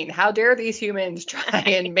ever seen. How dare these humans try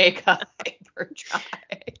and make a hyperdrive?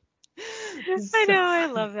 I know, I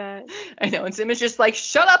love that. I know. And Simmons just like,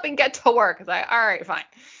 shut up and get to work. It's like, all right, fine.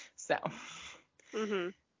 So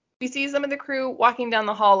we see some of the crew walking down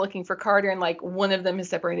the hall looking for Carter, and like one of them is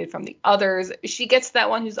separated from the others. She gets that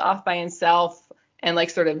one who's off by himself and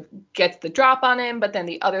like sort of gets the drop on him, but then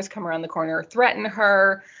the others come around the corner, threaten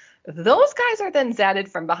her. Those guys are then zatted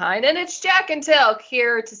from behind, and it's Jack and Tilk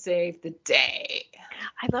here to save the day.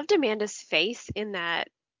 I loved Amanda's face in that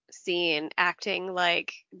scene, acting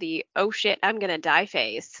like the oh shit, I'm gonna die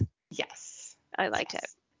face. Yes. I liked it.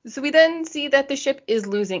 So we then see that the ship is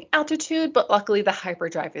losing altitude, but luckily the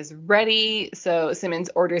hyperdrive is ready. So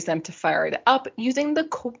Simmons orders them to fire it up using the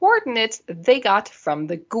coordinates they got from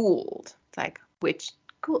the Gould. It's like, which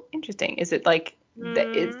Gould? Interesting. Is it like,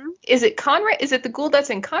 is it Conrad? Is it the Gould that's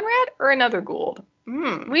in Conrad or another Gould? We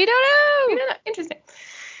don't know. We don't know. Interesting.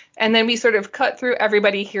 And then we sort of cut through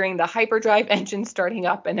everybody hearing the hyperdrive engine starting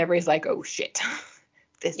up, and everybody's like, oh shit,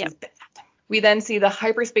 this is bad. We then see the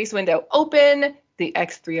hyperspace window open. The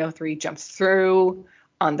X-303 jumps through.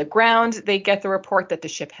 On the ground, they get the report that the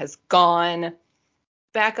ship has gone.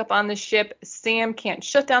 Back up on the ship, Sam can't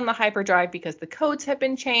shut down the hyperdrive because the codes have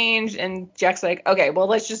been changed. And Jack's like, okay, well,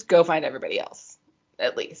 let's just go find everybody else.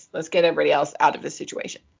 At least. Let's get everybody else out of this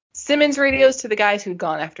situation. Simmons radios to the guys who'd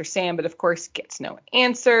gone after Sam, but of course gets no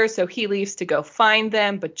answer. So he leaves to go find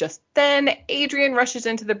them. But just then, Adrian rushes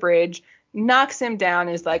into the bridge, knocks him down,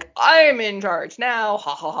 and is like, I'm in charge now,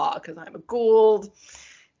 ha ha ha, because I'm a Gould.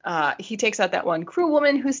 He takes out that one crew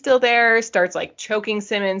woman who's still there, starts like choking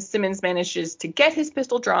Simmons. Simmons manages to get his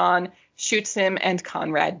pistol drawn, shoots him, and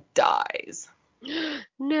Conrad dies.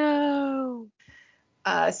 No.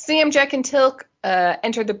 Sam, Jack, and Tilk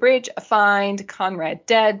enter the bridge, find Conrad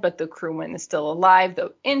dead, but the crewman is still alive,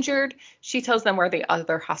 though injured. She tells them where the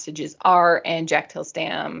other hostages are, and Jack tells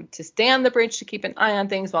Sam to stay on the bridge to keep an eye on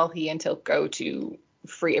things while he and Tilk go to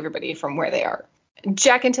free everybody from where they are.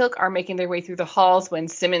 Jack and Tilk are making their way through the halls when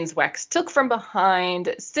Simmons whacks Tilk from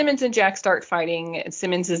behind. Simmons and Jack start fighting.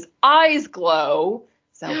 Simmons' eyes glow,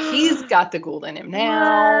 so he's got the Gould in him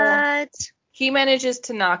now. What? He manages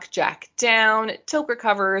to knock Jack down. Tilk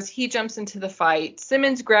recovers. He jumps into the fight.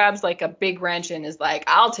 Simmons grabs like a big wrench and is like,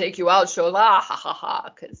 I'll take you out, Shola, ha ha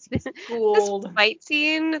ha, because he's Gould. This fight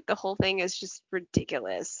scene, the whole thing is just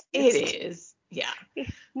ridiculous. It is. Yeah.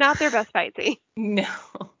 Not their best fight scene. No.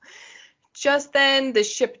 Just then, the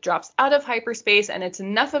ship drops out of hyperspace, and it's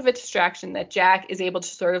enough of a distraction that Jack is able to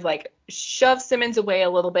sort of like shove Simmons away a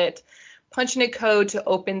little bit, punch in a code to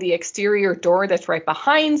open the exterior door that's right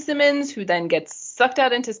behind Simmons, who then gets sucked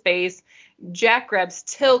out into space. Jack grabs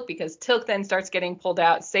Tilk because Tilk then starts getting pulled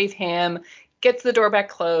out, save him, gets the door back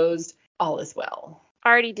closed. All is well.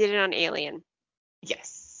 Already did it on Alien.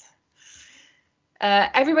 Yes.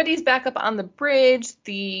 Everybody's back up on the bridge.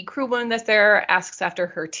 The crewwoman that's there asks after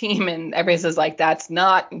her team, and everybody says, like, that's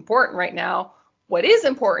not important right now. What is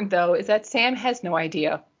important, though, is that Sam has no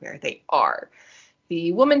idea where they are.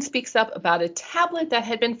 The woman speaks up about a tablet that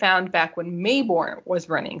had been found back when Mayborn was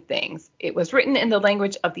running things. It was written in the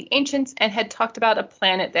language of the ancients and had talked about a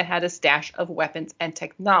planet that had a stash of weapons and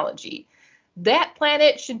technology. That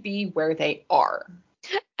planet should be where they are.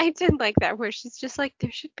 I did like that, where she's just like,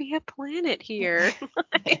 there should be a planet here.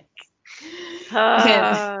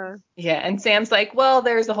 And Sam's like, well,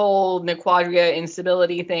 there's a whole Nequadria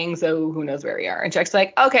instability thing, so who knows where we are. And Jack's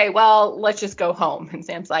like, okay, well, let's just go home. And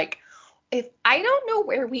Sam's like, if I don't know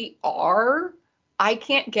where we are, I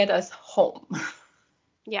can't get us home.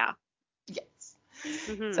 Yeah. Yes.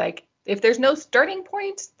 Mm-hmm. It's like, if there's no starting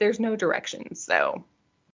point, there's no direction. So,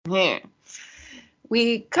 yeah.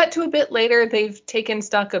 We cut to a bit later. They've taken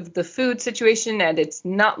stock of the food situation, and it's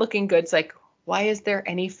not looking good. It's like, why is there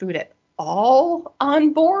any food at all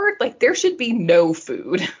on board? Like, there should be no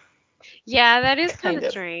food. Yeah, that is kind of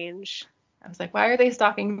strange. I was like, why are they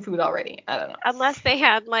stocking food already? I don't know. Unless they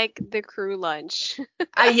had, like, the crew lunch.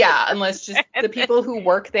 Yeah, unless just the people who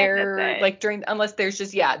work there, like, unless there's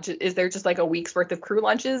just, is there just, like, a week's worth of crew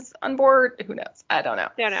lunches on board? Who knows? I don't know.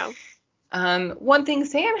 Don't know. One thing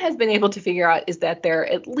Sam has been able to figure out is that they're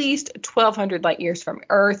at least 1,200 light years from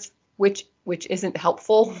Earth, which isn't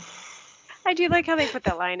helpful. I do like how they put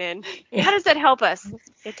that line in. Yeah. How does that help us?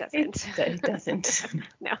 It doesn't. It doesn't.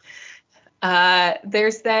 No.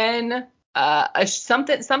 There's then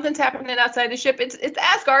something's happening outside the ship. It's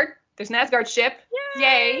Asgard. There's an Asgard ship.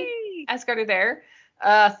 Yay! Asgard are there.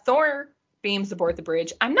 Thor beams aboard the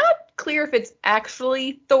bridge. I'm not clear if it's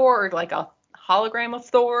actually Thor or like a hologram of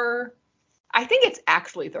Thor. I think it's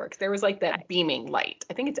actually Thor, because there was like that beaming light.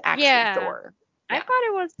 I think it's actually Yeah. Thor. I Yeah. thought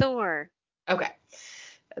it was Thor. Okay.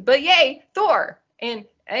 But yay, Thor.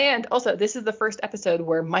 And also, this is the first episode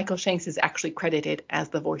where Michael Shanks is actually credited as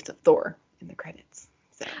the voice of Thor in the credits.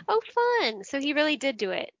 So Oh, fun. So he really did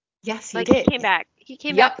do it. yes, he Like he did. came back. He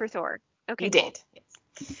came back Yep, for Thor. he Okay, cool. did.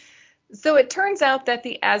 Yes. So it turns out that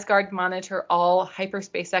the Asgard monitor all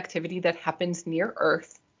hyperspace activity that happens near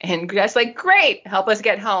Earth. And Gret's like, great, help us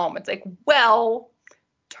get home. It's like, well,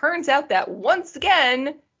 turns out that once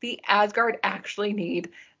again, the Asgard actually need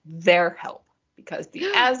their help, because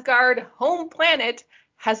the Asgard home planet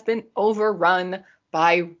has been overrun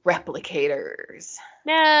by replicators.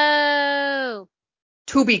 No.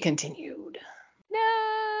 To be continued.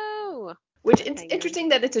 No. Which it's Cliffhanger. interesting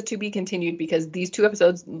that it's a to be continued, because these two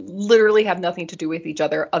episodes literally have nothing to do with each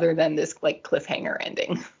other than this like cliffhanger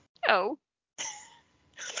ending. Oh.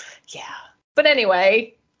 Yeah. But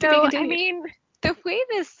anyway, to be So, I continued. mean, the way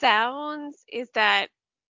this sounds is that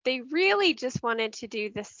they really just wanted to do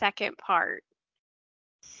the second part,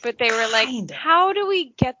 but they were like, Kind of. how do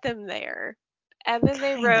we get them there? And then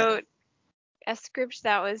they Kind of. wrote a script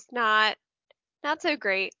that was not so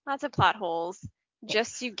great, lots of plot holes,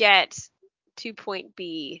 just to get to point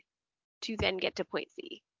B to then get to point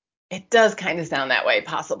C. It does kind of sound that way,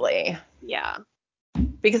 possibly. Yeah.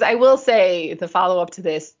 Because I will say the follow up to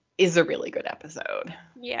this is a really good episode.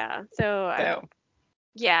 Yeah. So So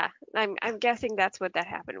I'm guessing that's what that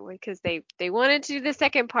happened, because they wanted to do the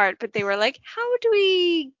second part, but they were like, how do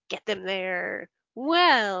we get them there?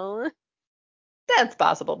 Well, that's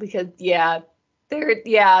possible, because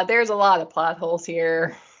there's a lot of plot holes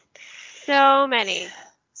here. so many.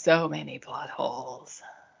 So many plot holes.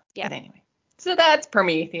 Yeah. But anyway. So that's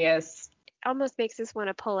Prometheus. Almost makes us want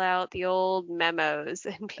to pull out the old memos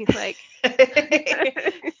and be like,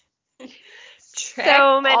 Check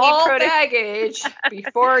so many all baggage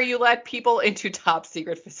before you let people into top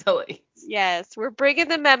secret facilities. Yes, we're bringing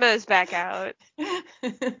the memos back out.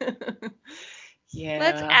 Yeah.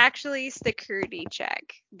 Let's actually security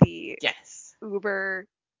check the Yes. uber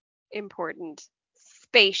important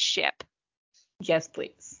spaceship. Yes,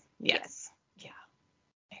 please. Yes.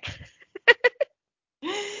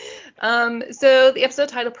 So the episode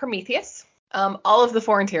title, Prometheus. All of the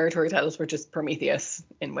foreign territory titles were just Prometheus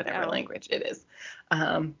in whatever language it is.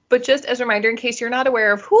 But just as a reminder, in case you're not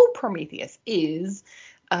aware of who Prometheus is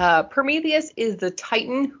the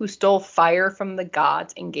Titan who stole fire from the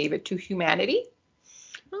gods and gave it to humanity,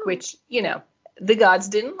 which, the gods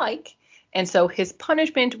didn't like. And so his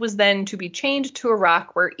punishment was then to be chained to a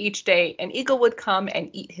rock where each day an eagle would come and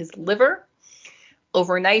eat his liver.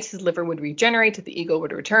 Overnight, his liver would regenerate, the eagle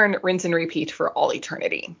would return, rinse and repeat for all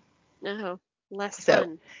eternity. No, less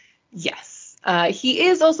fun. Yes. He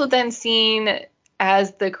is also then seen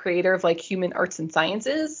as the creator of like human arts and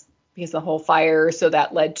sciences, because the whole fire, so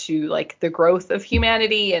that led to like the growth of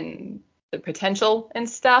humanity and the potential and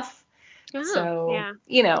stuff. Oh, So,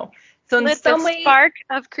 yeah. So in Lit some the way, spark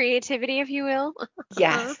of creativity, if you will.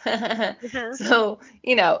 yes. Uh-huh. So,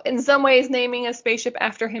 in some ways naming a spaceship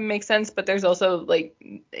after him makes sense, but there's also like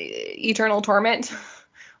eternal torment,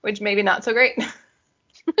 which maybe not so great.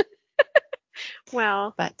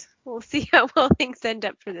 Well, But we'll see how well things end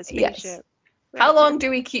up for the spaceship. yes. How long do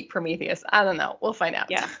we keep Prometheus? I don't know. We'll find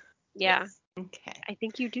out. Yeah. Yeah. Yes. Okay. I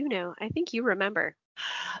think you do know. I think you remember.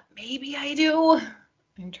 Maybe I do.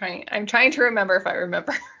 I'm trying to remember if I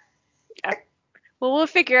remember. Yeah. Well, we'll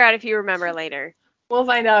figure out if you remember later. We'll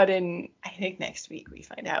find out I think next week we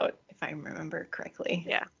find out if I remember correctly.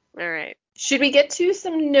 Yeah. All right. Should we get to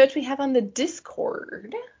some notes we have on the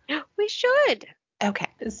Discord? We should. Okay.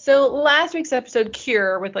 So last week's episode,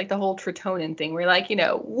 Cure, with like the whole Tritonin thing, we're like,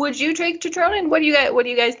 would you take Tritonin? What do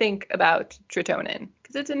you guys think about Tritonin?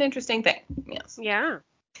 Because it's an interesting thing. Yes. Yeah.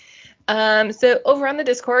 So over on the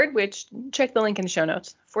Discord, which check the link in the show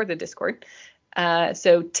notes for the Discord.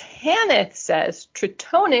 So Tanith says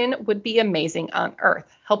Tritonin would be amazing on Earth,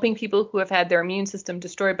 helping people who have had their immune system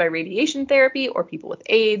destroyed by radiation therapy, or people with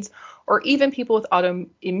AIDS, or even people with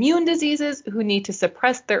autoimmune diseases who need to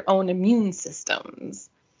suppress their own immune systems.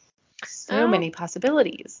 So many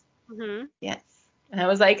possibilities. Mm-hmm. Yes. And I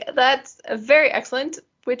was like, that's very excellent,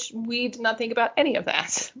 which we did not think about any of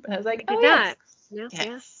that. But I was like, Did yes. No, Yes.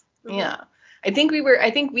 yeah. Mm-hmm. Yeah. I think we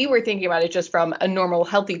were thinking about it just from a normal,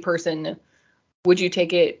 healthy person. Would you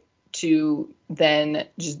take it to then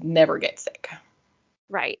just never get sick?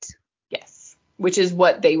 Right. Yes. Which is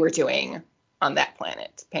what they were doing on that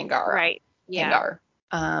planet, Pangara. Right. Yeah.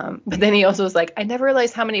 Pangar. But then he also was like, I never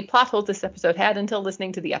realized how many plot holes this episode had until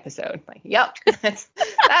listening to the episode. Like, yep, that's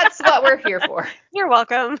what we're here for. You're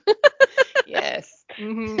welcome. Yes.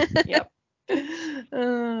 Mm-hmm. Yep.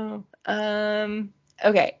 Oh,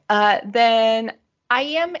 okay. Then I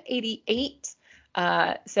am 88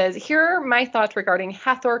 says, here are my thoughts regarding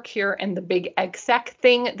Hathor, Cure, and the big egg sac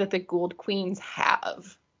thing that the Gould Queens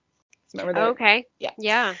have. Remember that? Okay. Yeah.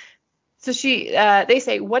 Yeah. So they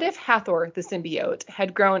say, what if Hathor, the symbiote,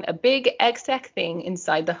 had grown a big egg sac thing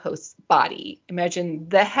inside the host's body? Imagine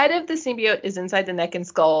the head of the symbiote is inside the neck and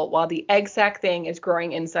skull, while the egg sac thing is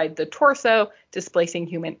growing inside the torso, displacing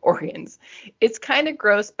human organs. It's kind of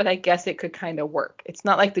gross, but I guess it could kind of work. It's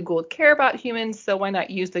not like the Gould care about humans, so why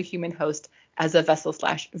not use the human host as a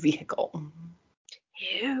vessel/vehicle?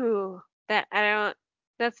 Ew.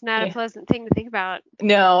 That's not a Yeah. pleasant thing to think about.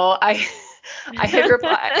 No, I had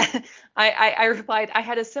replied I replied I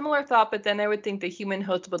had a similar thought, but then I would think the human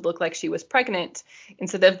host would look like she was pregnant.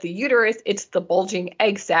 Instead of the uterus, it's the bulging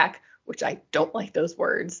egg sac, which I don't like those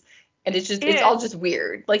words. And it's Yeah. all just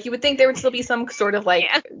weird. Like you would think there would still be some sort of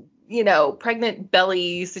Yeah. pregnant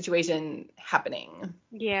belly situation happening.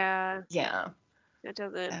 Yeah. Yeah. That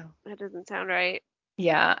So, doesn't sound right.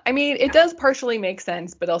 yeah. I mean, it does partially make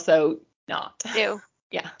sense, but also not. Ew.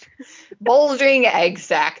 Yeah. Bulging egg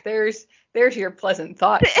sac. There's your pleasant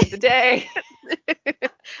thought for the day.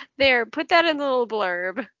 There, put that in the little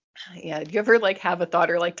blurb. Yeah. Do you ever have a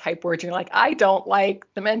thought or type words and you're like, I don't like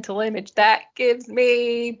the mental image that gives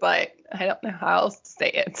me, but I don't know how else to say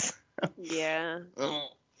it. Yeah. Anyway.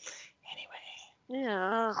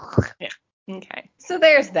 Yeah. Yeah. Okay. So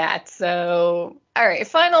there's that. So all right.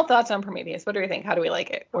 Final thoughts on Prometheus. What do we think? How do we like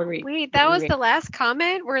it? Wait, What that do we was rate? the last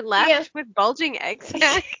comment? We're Yeah. left with bulging egg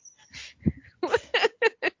sac? That was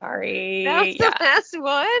Sorry. the Yeah. last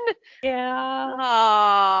one? Yeah.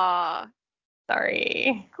 Aw.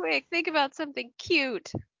 Sorry. Quick, think about something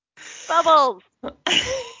cute. Bubbles.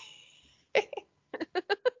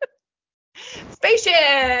 Spaceship.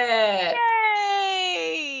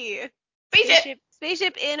 Yay! Spaceship.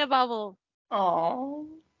 Spaceship in a bubble. Oh.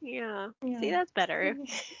 Yeah. Yeah. See, that's better.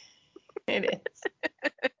 It is.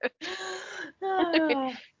 Ah,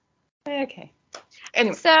 okay.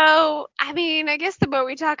 Anyway. So, I mean, I guess the more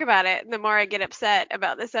we talk about it, the more I get upset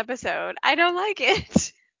about this episode. I don't like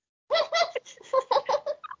it.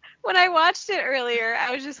 When I watched it earlier,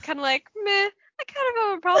 I was just kind of like, meh, I kind of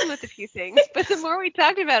have a problem with a few things. But the more we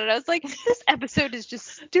talked about it, I was like, this episode is just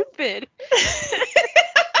stupid.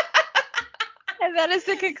 And that is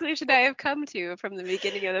the conclusion I have come to from the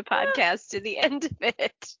beginning of the podcast to the end of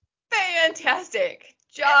it. Fantastic.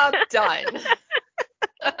 Job done.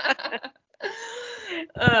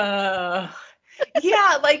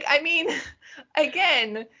 Yeah, I mean,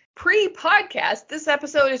 again, pre-podcast, this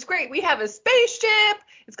episode is great. We have a spaceship.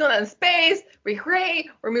 It's going into space. We're great.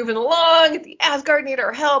 We're moving along. The Asgard need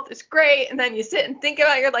our help. It's great. And then you sit and think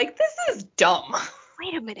about it. You're like, this is dumb.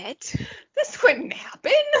 Wait a minute. This wouldn't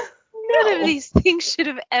happen. None of No. these things should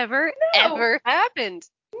have No. ever happened.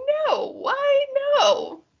 No. Why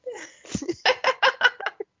no?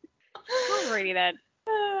 Alrighty then.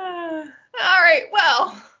 All right.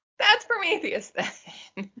 Well, that's Prometheus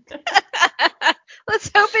then.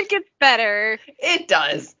 Let's hope it gets better. It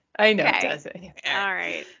does. I know it Okay. does. Anyway, all All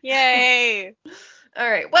right. right. Yay. All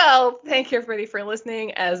right. Well, thank you everybody for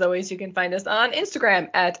listening. As always, you can find us on Instagram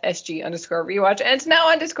at SG_rewatch and now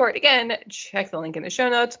on Discord. Again, check the link in the show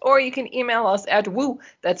notes, or you can email us at woo,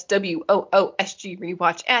 that's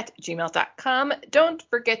WOOSGrewatch at gmail.com. Don't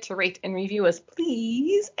forget to rate and review us,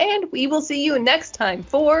 please. And we will see you next time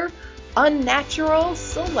for Unnatural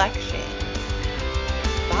Selection.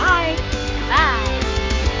 Bye. Bye.